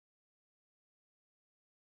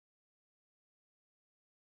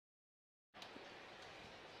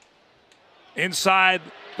Inside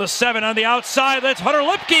the 7 on the outside. That's Hunter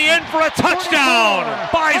Luepke in for a touchdown.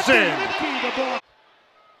 Bison.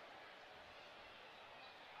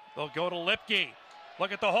 They'll go to Luepke.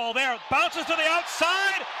 Look at the hole there. Bounces to the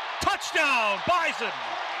outside. Touchdown. Bison.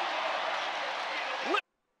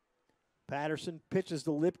 Patterson pitches to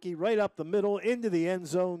Luepke right up the middle into the end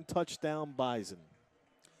zone. Touchdown, Bison.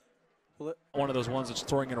 One of those ones that's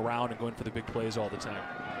throwing it around and going for the big plays all the time.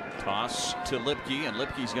 Toss to Luepke, and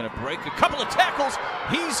Lipke's going to break a couple of tackles.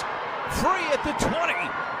 He's free at the 20.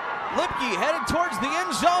 Luepke headed towards the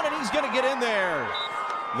end zone, and he's going to get in there.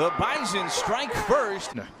 The Bison strike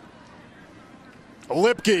first.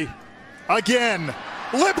 Luepke again.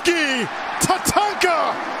 Luepke,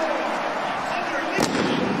 Tatanka.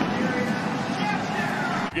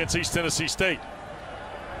 Against East Tennessee State.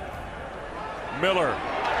 Miller,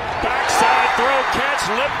 backside throw catch,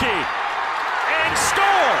 Luepke, and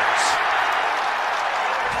scores.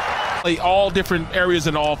 All different areas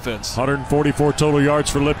in offense. 144 total yards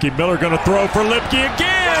for Luepke. Miller going to throw for Luepke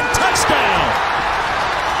again. Touchdown.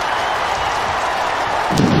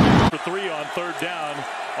 For 3 on 3rd down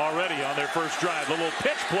already on their first drive. The little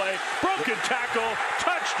pitch play, broken tackle,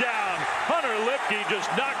 touchdown. Hunter Luepke just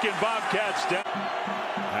knocking Bobcats down.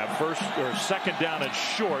 Have first or second down and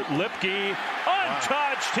short. Luepke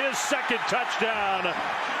untouched, his second touchdown.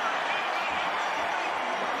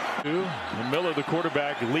 And Miller, the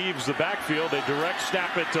quarterback, leaves the backfield. They direct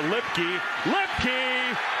snap it to Luepke.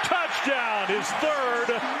 Luepke, touchdown, his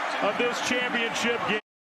 3rd of this championship game.